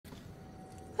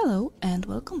Hello and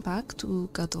welcome back to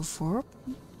God of War,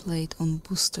 played on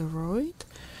Boosteroid.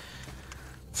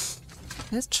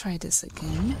 Let's try this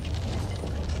again.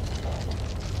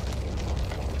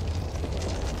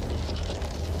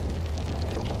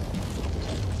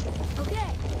 Okay,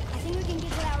 I think we can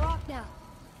get to that rock now.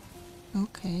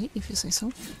 Okay, if you say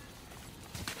so.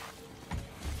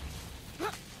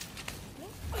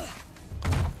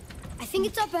 I think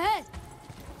it's up ahead.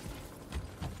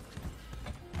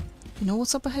 You know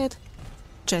what's up ahead?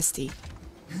 Chesty.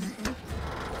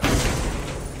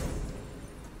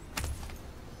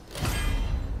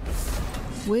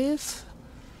 With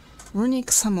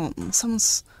runic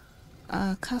summons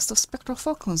a cast of spectral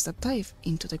falcons that dive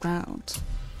into the ground.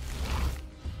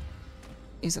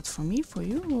 Is that for me, for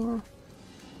you, or?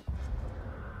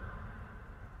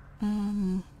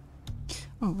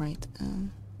 Oh right,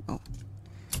 oh.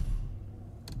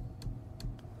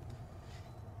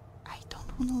 I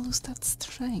don't want to lose that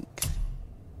strength.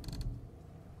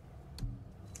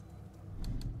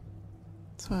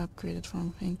 So I upgraded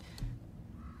from thing.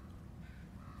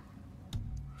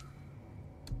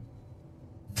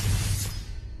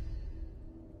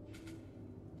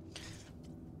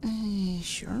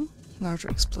 Sure. Larger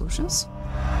explosions.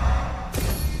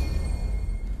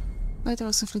 Lighter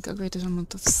also inflict a greater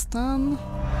amount of stun.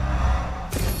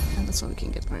 And that's all we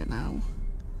can get right now.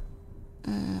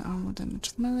 Armor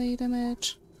damage, melee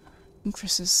damage.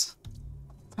 Increases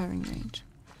firing range.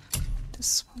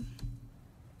 This one.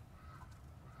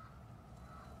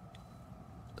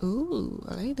 Ooh,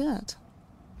 I like that.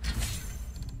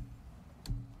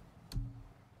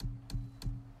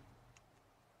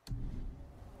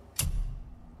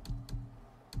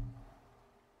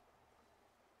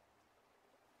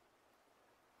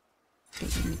 Okay,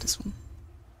 give me this one.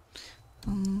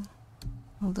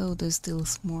 Although this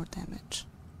deals more damage.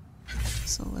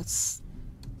 So let's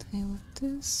tailor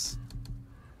this.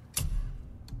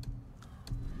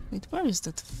 Wait, where is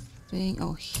that thing?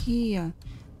 Oh, here.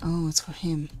 Oh, it's for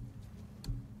him.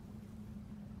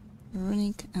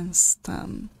 Runic and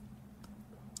stun.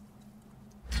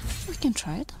 We can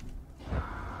try it.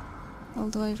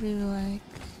 Although I really like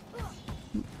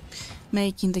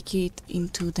making the kit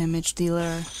into damage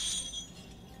dealer.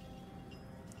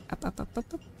 Up, up, up,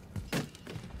 up, up.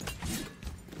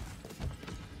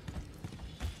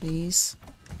 Please.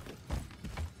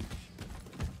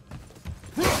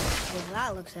 Well,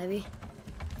 that looks heavy.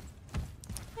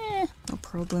 No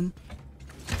problem.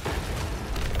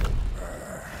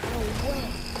 No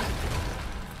way.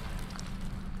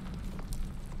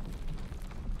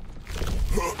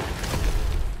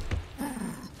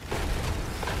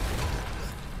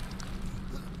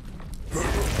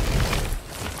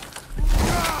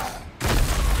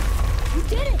 You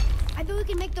did it! I bet we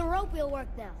can make the rope wheel work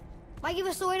now. Might give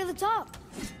us the way to the top.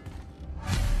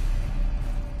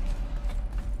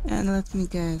 And let me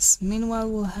guess, meanwhile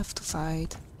we'll have to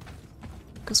fight.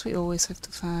 Because we always have to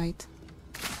fight.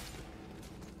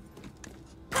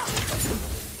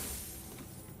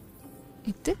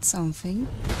 It did something.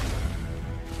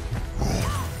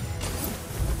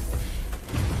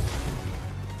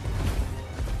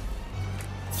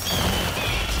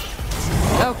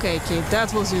 Okay, kid,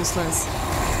 that was useless.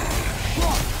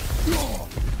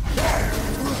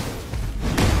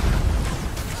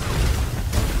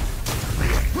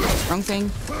 Wrong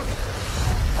thing.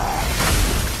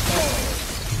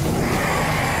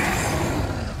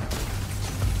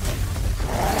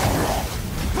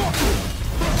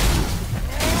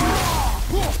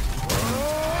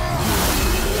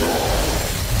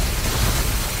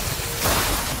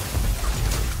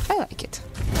 I like it.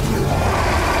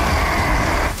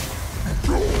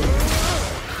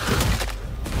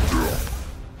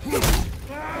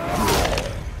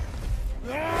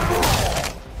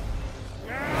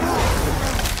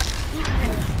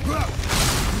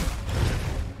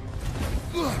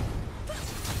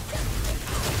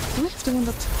 Do we have the one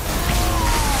that...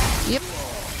 Yep.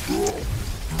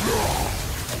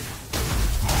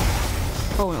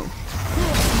 Oh no.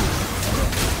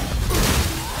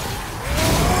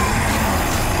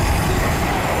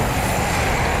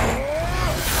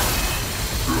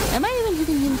 Am I even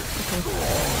hitting him? Okay.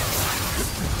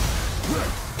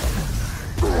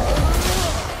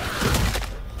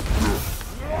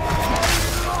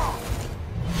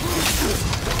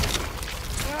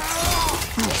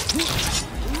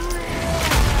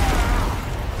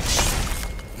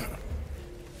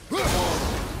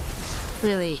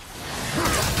 Really?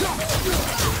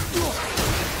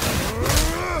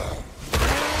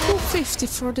 250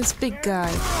 for this big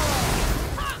guy.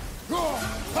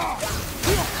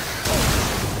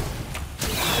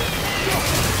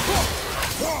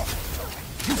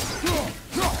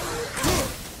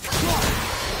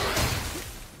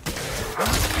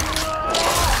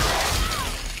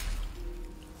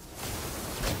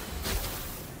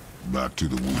 to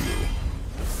the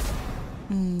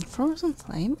wheel. Frozen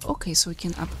flame. Okay, so we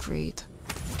can upgrade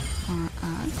our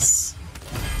axe.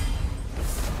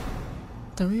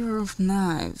 The River of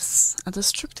Knives. A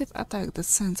destructive attack that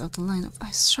sends out a line of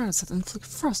ice shards that inflict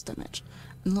frost damage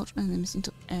and launch enemies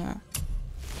into air.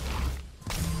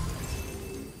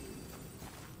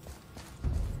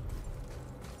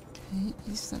 Okay,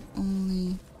 is that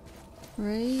only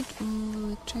raid or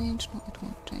will it change? No, it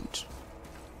won't change.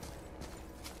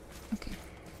 Okay.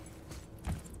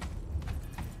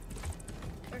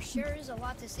 There sure is a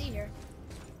lot to see here.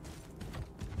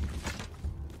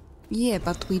 Yeah,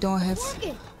 but we don't have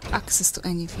Morgan! access to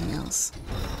anything else.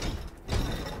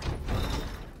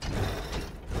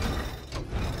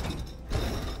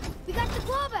 We got the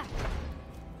claw back!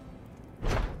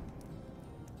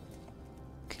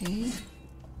 Okay.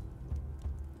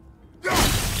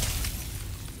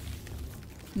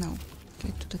 No.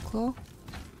 Get to the claw.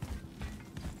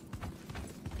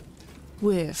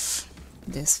 With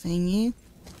this thingy.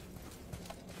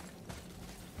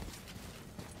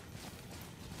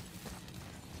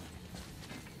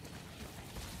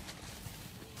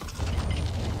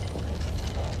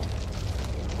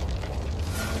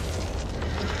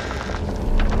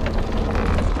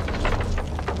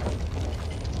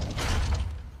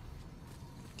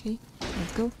 Okay,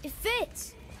 let's go. It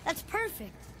fits! That's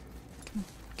perfect!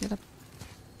 Get up.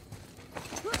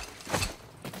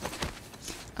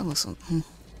 Also, Here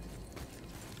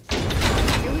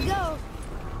we go!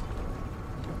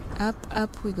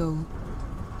 up we go.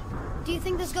 Do you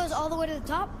think this goes all the way to the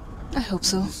top? I hope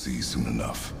so. We'll see soon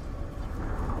enough.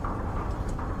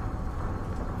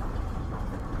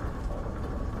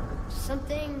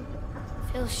 Something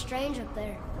feels strange up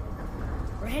there.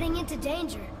 We're heading into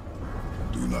danger.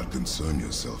 Do not concern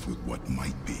yourself with what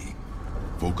might be.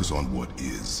 Focus on what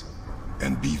is,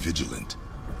 and be vigilant.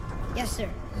 Yes, sir.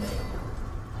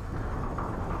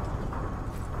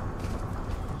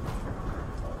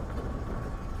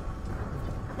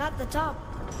 Not the top,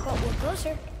 but we're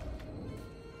closer.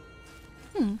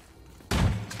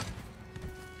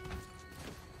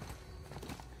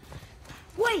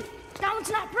 Wait! That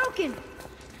one's not broken!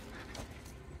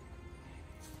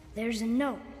 There's a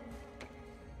note.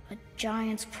 A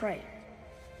giant's prayer.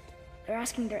 They're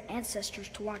asking their ancestors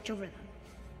to watch over them.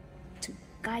 To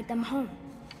guide them home.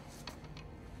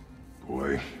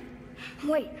 Boy,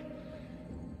 Wait.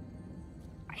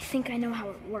 I think I know how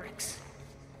it works.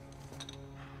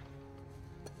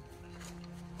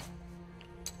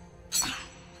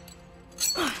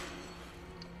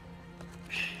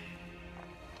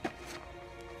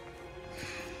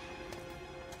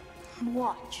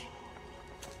 Watch.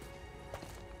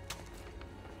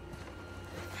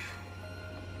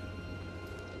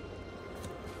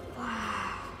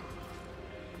 Wow.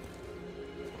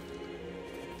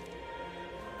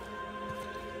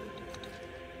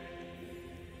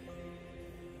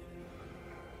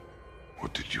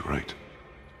 what did you write?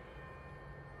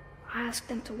 I asked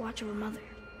them to watch over Mother.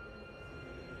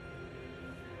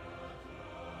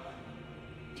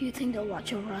 Do you think they'll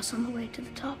watch over us on the way to the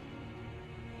top?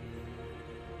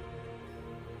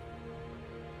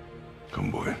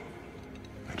 Come, boy.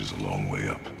 It is a long way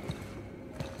up.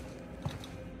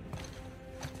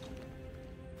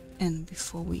 And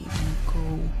before we even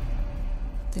go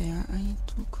there, I need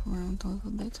to look around a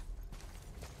little bit.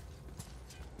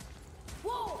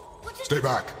 Whoa! What's it? Stay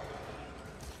back!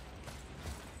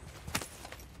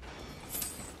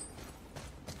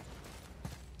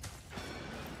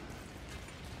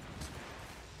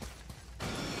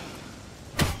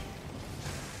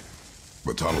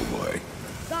 The tunnel, boy.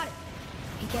 Got it.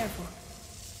 Be careful.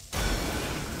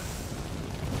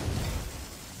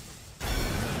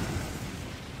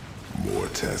 More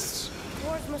tests.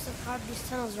 Dwarves must have carved these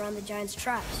tunnels around the giant's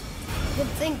traps. Good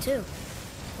thing, too.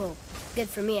 Well, good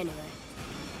for me, anyway.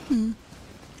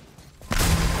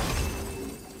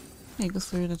 I go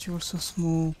through that you were so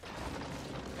small.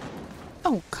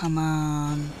 Oh, come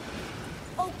on.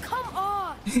 Oh, come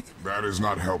on! That is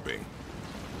not helping.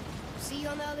 See you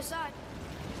on the other side.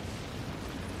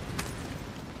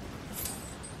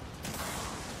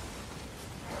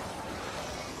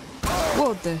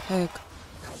 What the heck?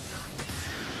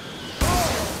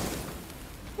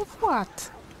 With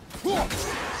what?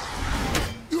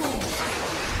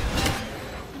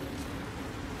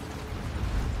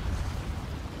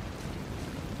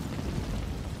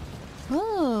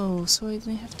 Oh, so I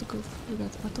didn't have to go through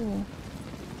that at all.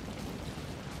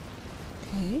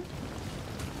 Okay.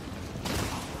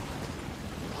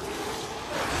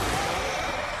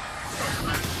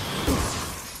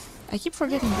 I keep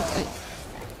forgetting that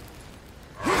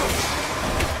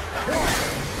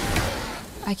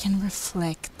I I can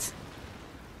reflect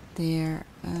their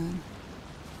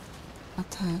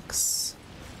attacks.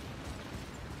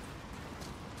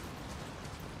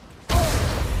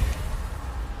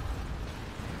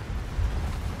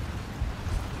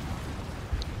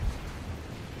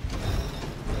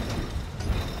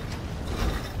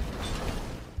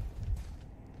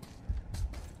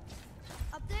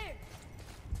 Up there.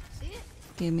 See it?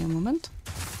 Give me a moment.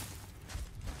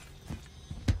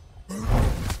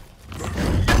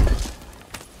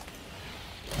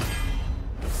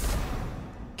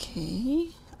 Okay,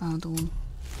 I'll do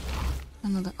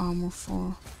another armor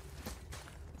for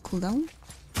cooldown.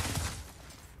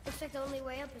 Looks like the only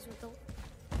way up is with the...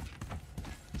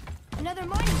 Another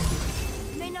mining!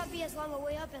 It may not be as long a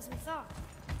way up as we thought.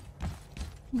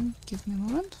 Give me a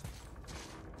moment.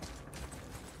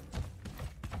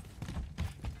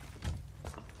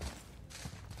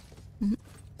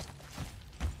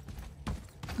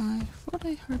 I thought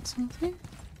I heard something.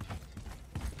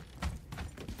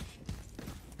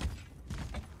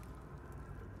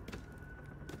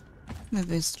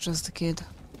 Maybe it's just a kid.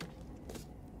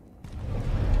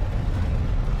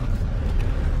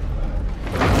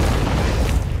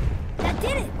 That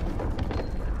did it!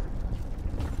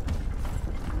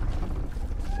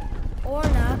 Or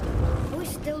not. Are we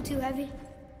still too heavy?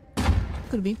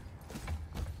 Could be.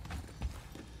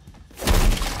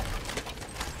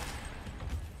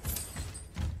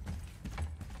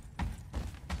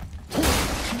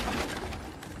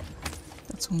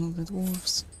 That's one of the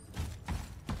dwarves.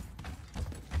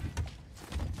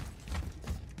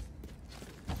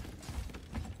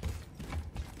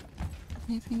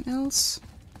 Anything else?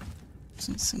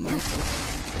 Since I'm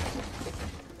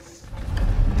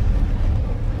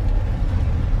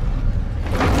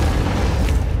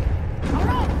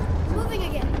Alright, moving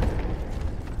again.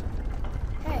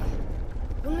 Hey,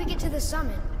 when we get to the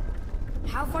summit,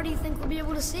 how far do you think we'll be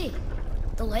able to see?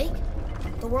 The lake?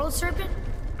 The world serpent?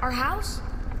 Our house?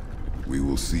 We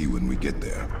will see when we get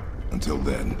there. Until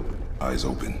then, eyes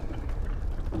open.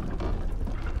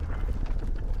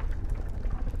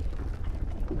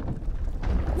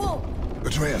 Whoa!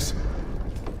 Atreus!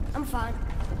 I'm fine.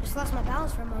 Just lost my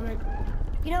balance for a moment.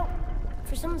 You know,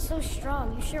 for someone so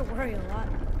strong, you sure worry a lot.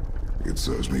 It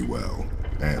serves me well,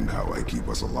 and how I keep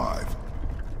us alive.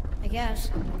 I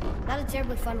guess. Not a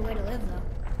terribly fun way to live, though.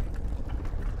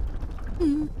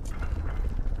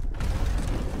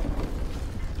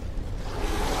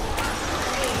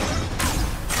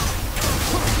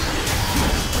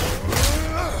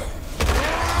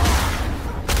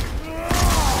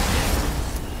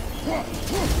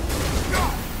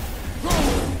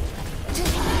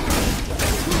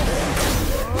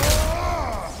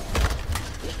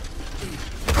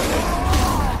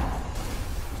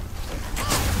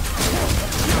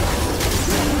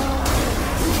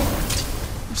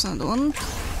 There's another one.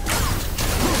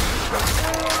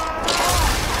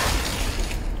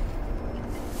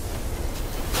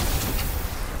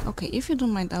 Okay, if you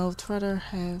don't mind, I would rather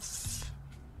have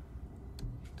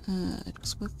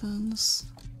Atreus weapons.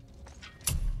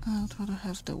 I would rather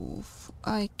have the wolf.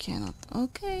 I cannot.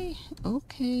 Okay,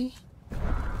 okay.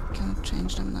 Cannot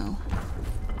change them now.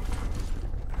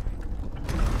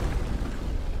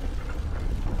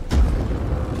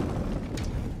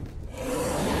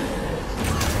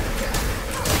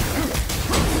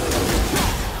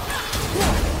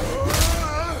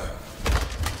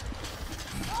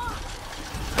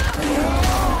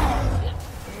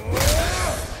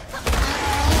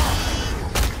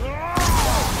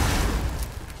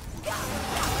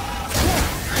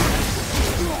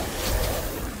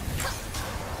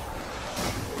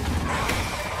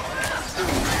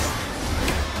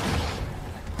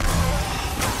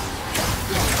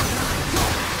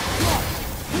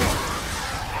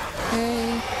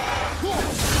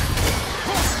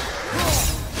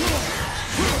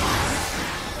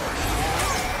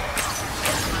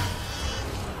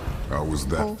 How was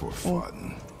that for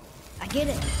fun? I get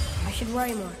it. I should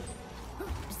worry more.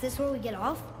 Is this where we get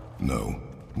off? No,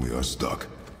 we are stuck.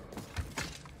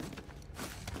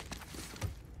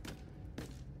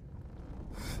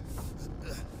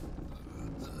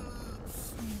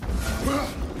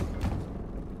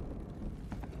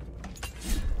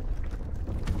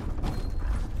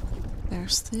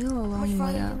 There's still a How much long way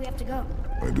farther do up. we have to go?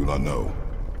 I do not know.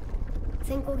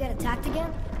 Think we'll get attacked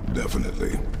again?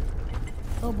 Definitely.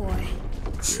 Oh boy.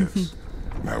 Yes.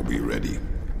 Now be ready.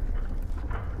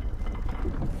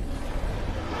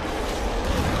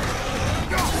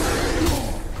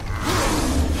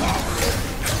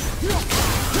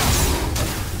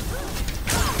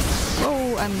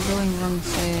 Oh, I'm doing wrong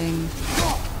thing.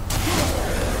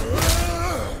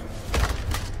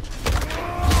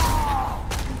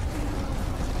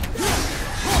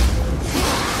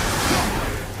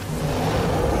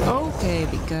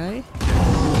 guy.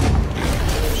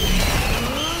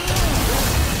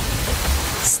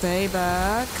 Stay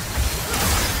back.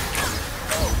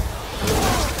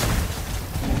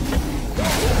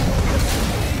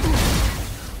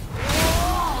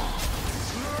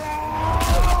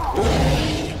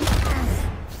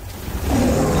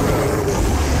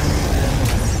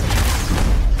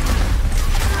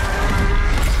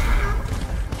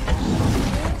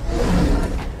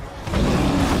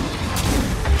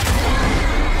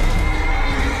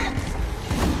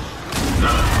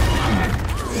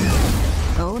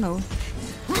 Oh no.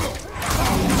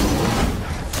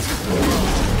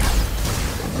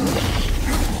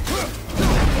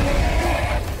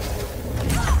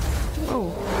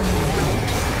 Oh.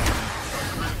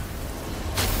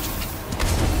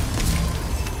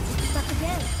 Stuck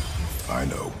again. I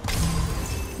know.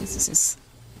 This is.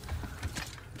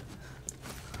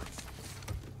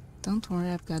 Don't worry,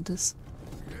 I've got this.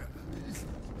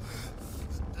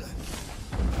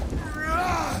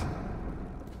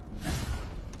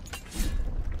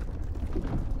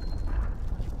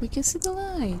 We can see the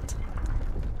light.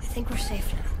 I think we're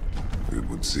safe now. It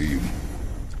would seem.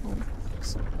 Oh,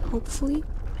 hopefully.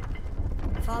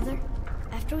 Father,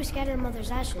 after we scatter Mother's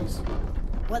ashes,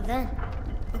 what then?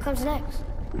 What comes next?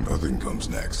 Nothing comes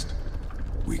next.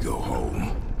 We go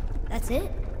home. That's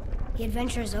it? The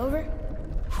adventure is over?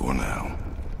 For now.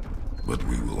 But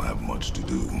we will have much to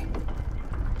do.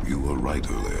 You were right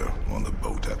earlier on the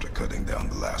boat after cutting down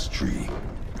the last tree.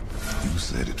 You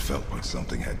said it felt like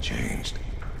something had changed.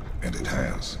 And it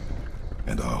has.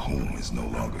 And our home is no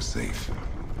longer safe.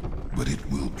 But it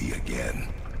will be again.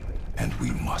 And we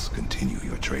must continue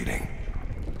your trading.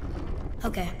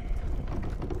 Okay.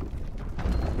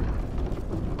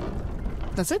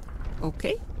 That's it?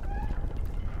 Okay.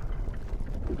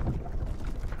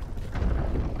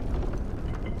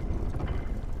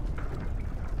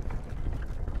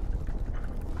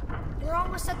 We're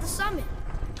almost at the summit.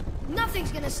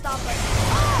 Nothing's gonna stop us.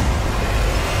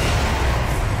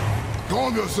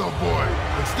 Calm yourself, boy,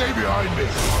 and stay behind me.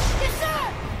 Yes, sir!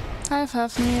 Hi,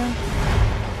 Fafnir.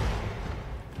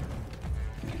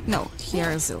 No,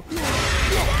 Hierzu.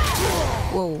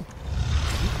 Whoa.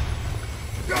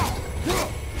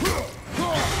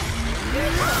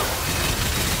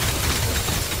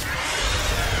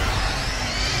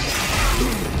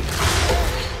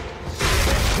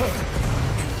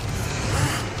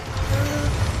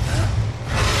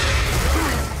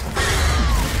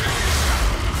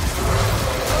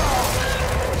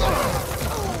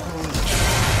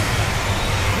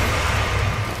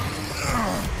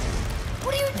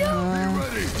 What are you doing?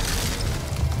 Ready?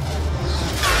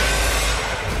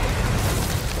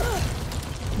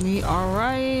 We are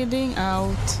riding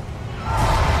out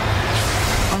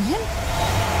on him?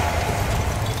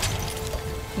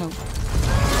 No.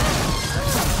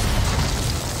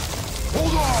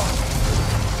 Hold on!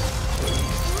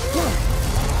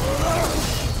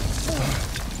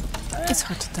 It's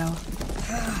hard to tell.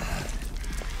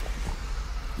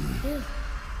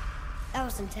 That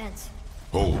was intense.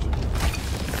 Hold.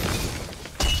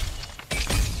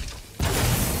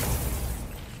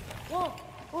 Whoa,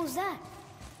 what was that?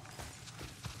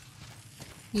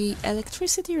 The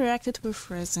electricity reacted with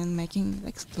resin, making it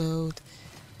explode.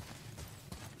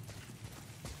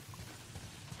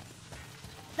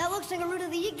 That looks like a root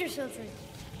of the Yggdrasil tree.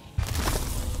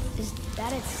 Is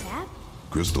that its sap?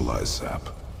 Crystallized sap.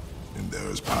 And there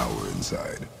is power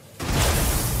inside.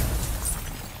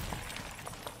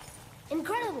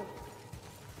 Incredible!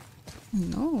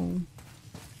 No.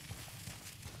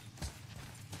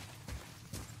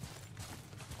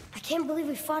 I can't believe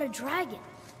we fought a dragon.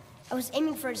 I was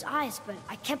aiming for his eyes, but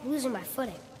I kept losing my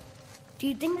footing. Do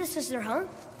you think this is their home?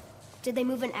 Did they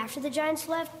move in after the giants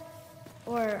left?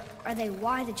 Or are they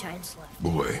why the giants left?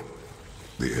 Boy,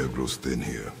 the air grows thin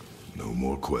here. No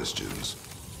more questions.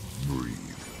 Breathe.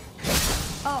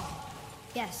 Oh,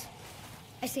 yes.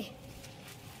 I see.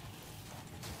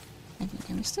 I think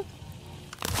I missed it.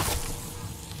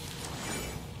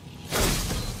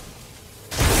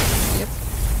 Yep.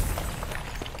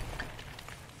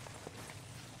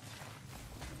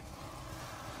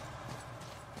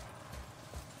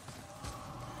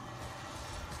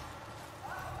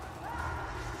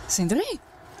 Sindri?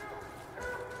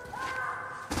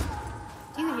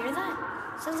 Do you hear that?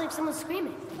 Sounds like someone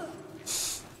screaming.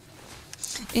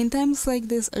 In times like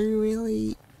this, I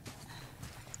really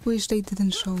wish they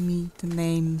didn't show me the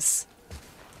names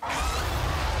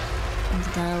and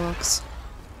the dialogues.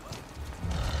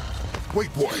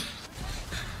 Wait, boy!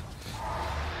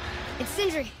 It's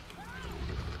Sindri.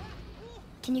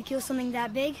 Can you kill something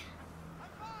that big?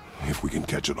 If we can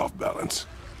catch it off balance.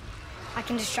 I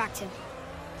can distract him.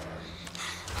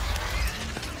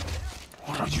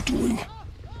 What are you doing?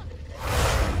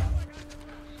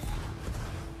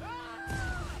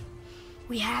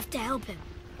 We have to help him.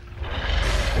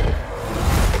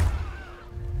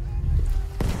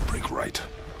 Break right.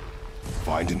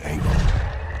 Find an angle.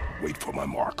 Wait for my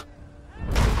mark.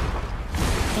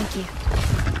 Thank you.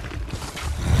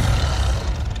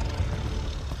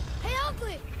 Hey,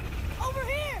 Ugly! Over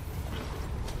here!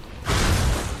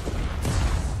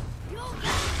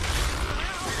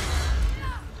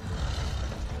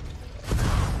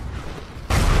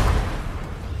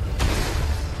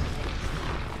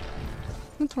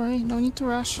 Don't worry, no need to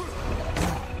rush.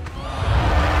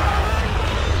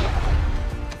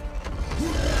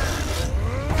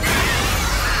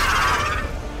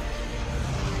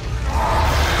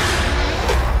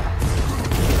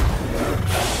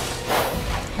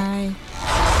 Hi.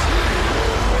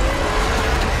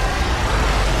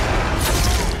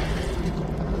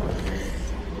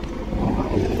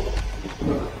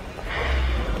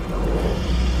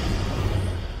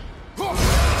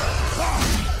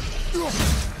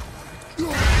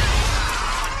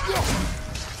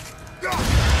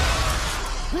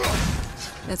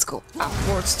 Let's go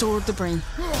upwards toward the brain.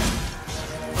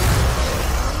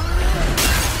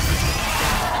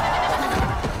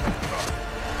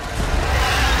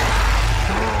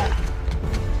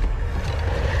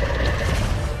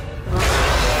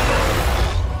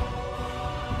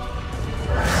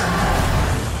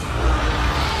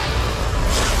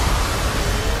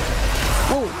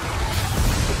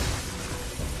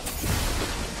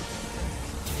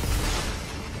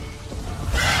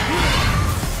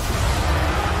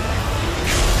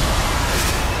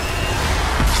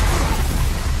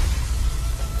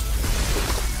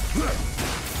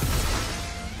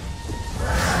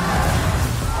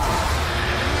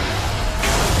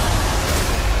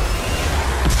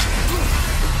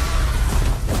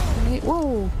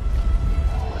 Whoa!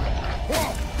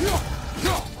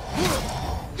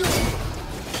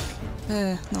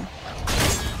 No.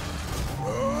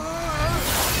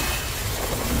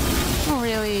 Oh,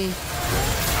 really?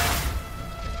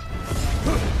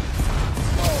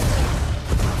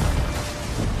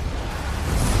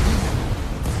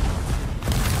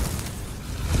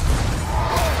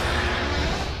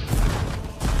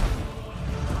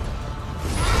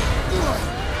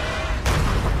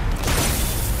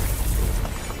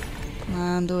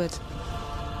 Do it.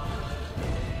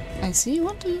 I see you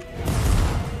want to.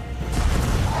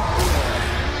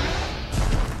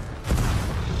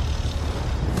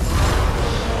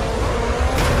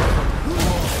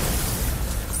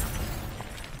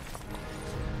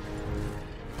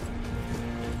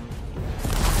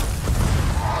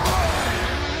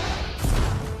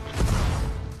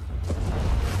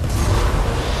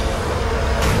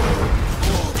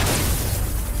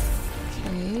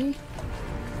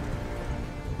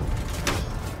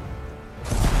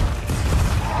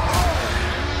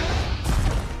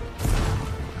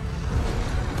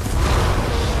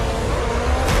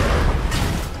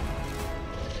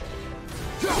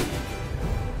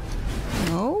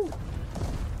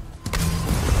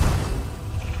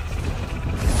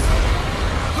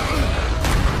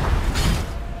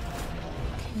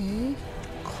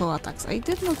 Claw attacks. I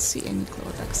did not see any claw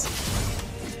attacks.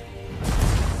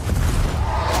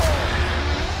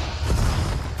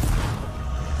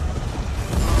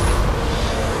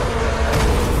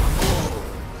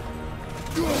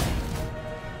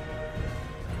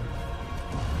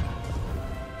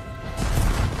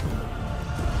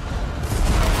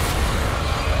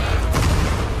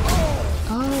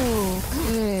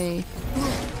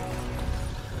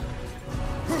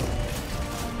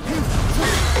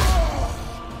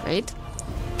 Right?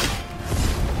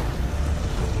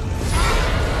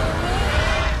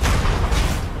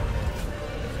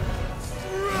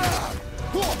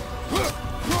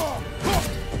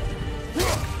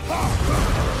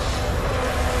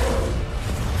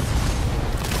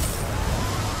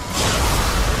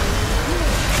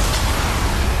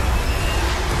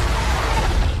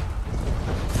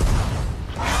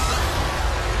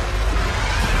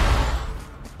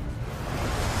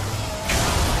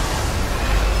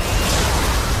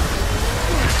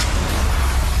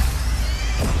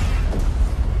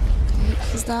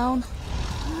 Down.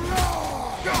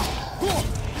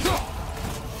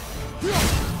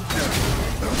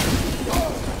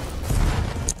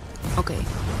 Okay.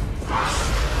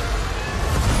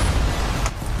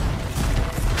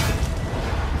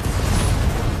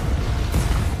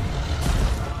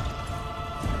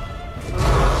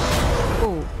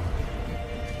 Oh.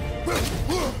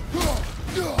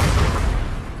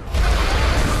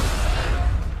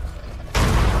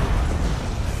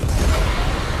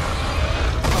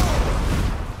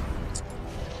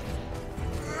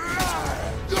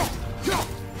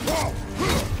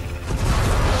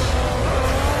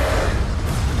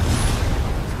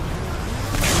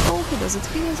 Does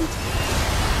it heals it?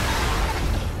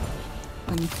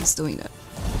 When he's doing that.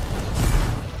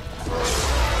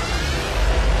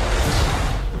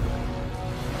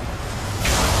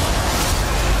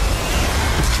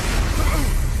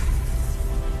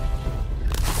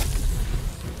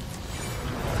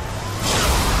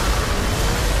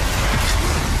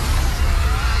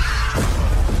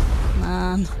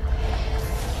 Man.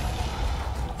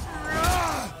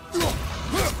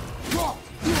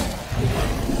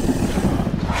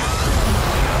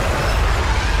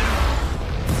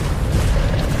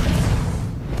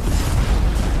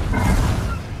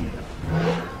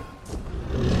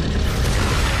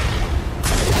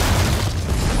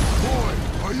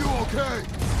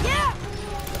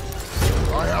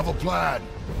 Plan.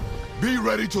 Be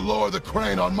ready to lower the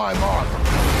crane on my mark.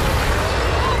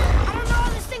 I don't know how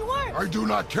this thing works. I do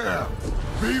not care.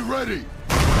 Be ready.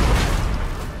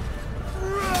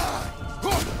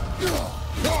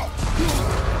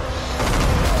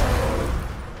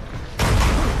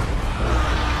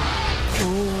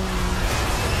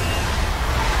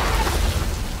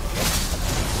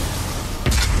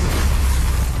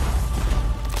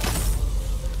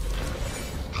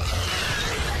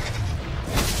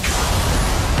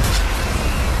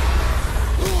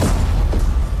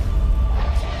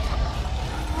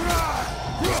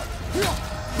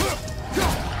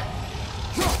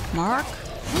 Mark?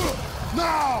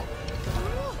 Now!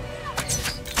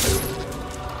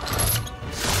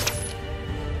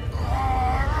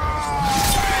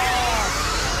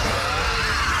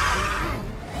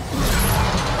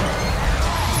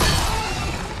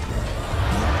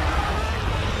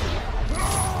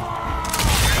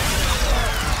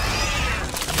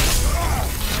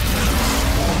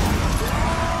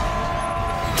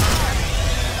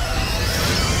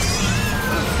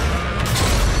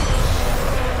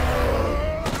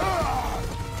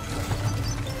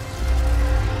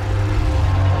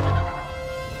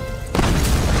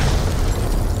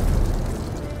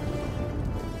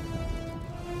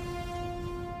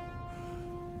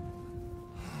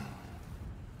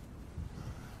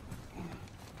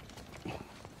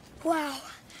 Wow,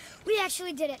 we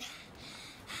actually did it.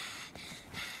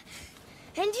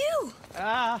 And you!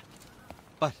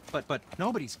 But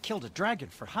nobody's killed a dragon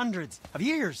for hundreds of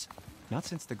years. Not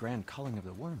since the grand culling of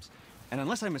the worms. And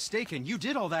unless I'm mistaken, you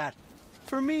did all that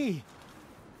for me.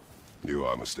 You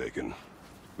are mistaken.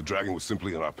 The dragon was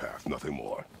simply in our path, nothing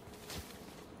more.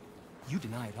 You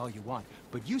deny it all you want,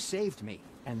 but you saved me,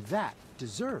 and that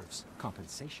deserves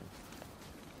compensation.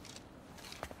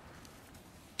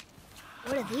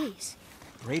 What are these?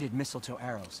 Braided mistletoe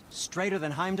arrows, straighter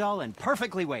than Heimdall and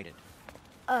perfectly weighted.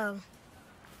 Oh.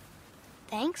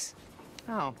 Thanks?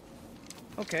 Oh.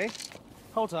 Okay.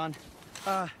 Hold on.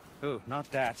 Ooh, not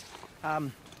that.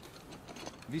 Have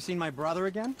you seen my brother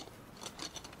again?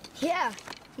 Yeah,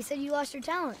 he said you lost your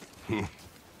talent.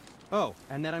 Oh,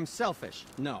 and that I'm selfish?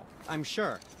 No, I'm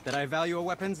sure. That I value a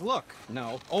weapon's look?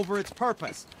 No, over its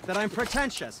purpose. That I'm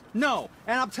pretentious? No,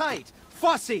 and uptight.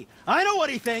 Fussy! I know what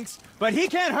he thinks, but he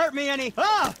can't hurt me any—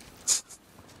 Ah!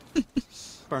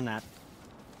 Burn that.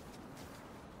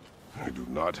 I do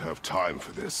not have time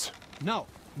for this. No.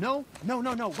 Wait.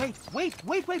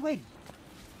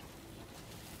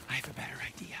 I have a better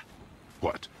idea.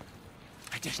 What?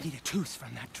 I just need a tooth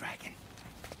from that dragon.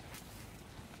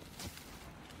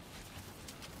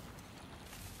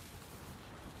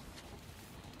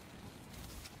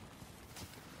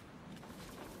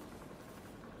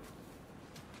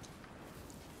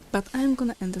 But I'm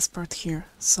gonna end this part here,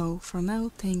 so for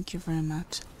now, thank you very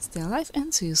much. Stay alive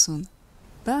and see you soon.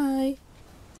 Bye!